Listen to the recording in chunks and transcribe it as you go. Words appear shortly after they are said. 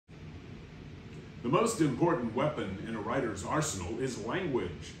The most important weapon in a writer's arsenal is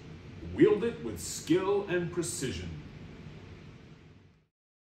language. Wield it with skill and precision.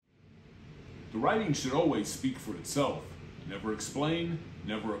 The writing should always speak for itself. Never explain,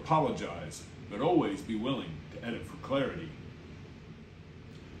 never apologize, but always be willing to edit for clarity.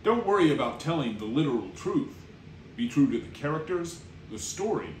 Don't worry about telling the literal truth. Be true to the characters, the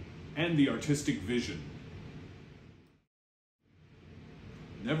story, and the artistic vision.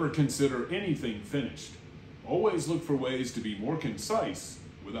 Never consider anything finished. Always look for ways to be more concise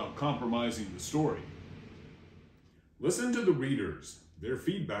without compromising the story. Listen to the readers. Their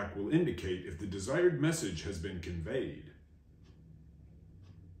feedback will indicate if the desired message has been conveyed.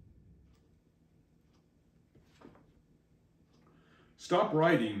 Stop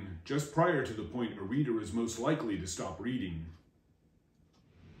writing just prior to the point a reader is most likely to stop reading.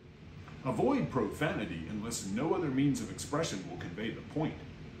 Avoid profanity unless no other means of expression will convey the point.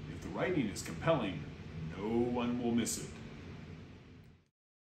 If the writing is compelling, no one will miss it.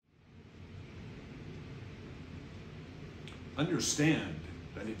 Understand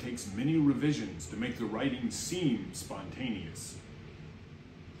that it takes many revisions to make the writing seem spontaneous.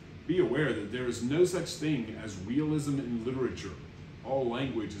 Be aware that there is no such thing as realism in literature. All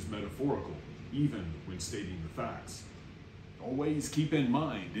language is metaphorical, even when stating the facts. Always keep in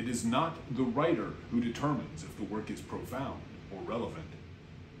mind, it is not the writer who determines if the work is profound or relevant.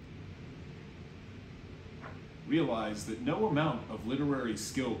 Realize that no amount of literary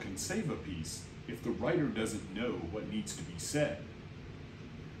skill can save a piece if the writer doesn't know what needs to be said.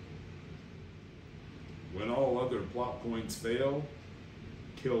 When all other plot points fail,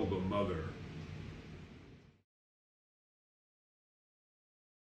 kill the mother.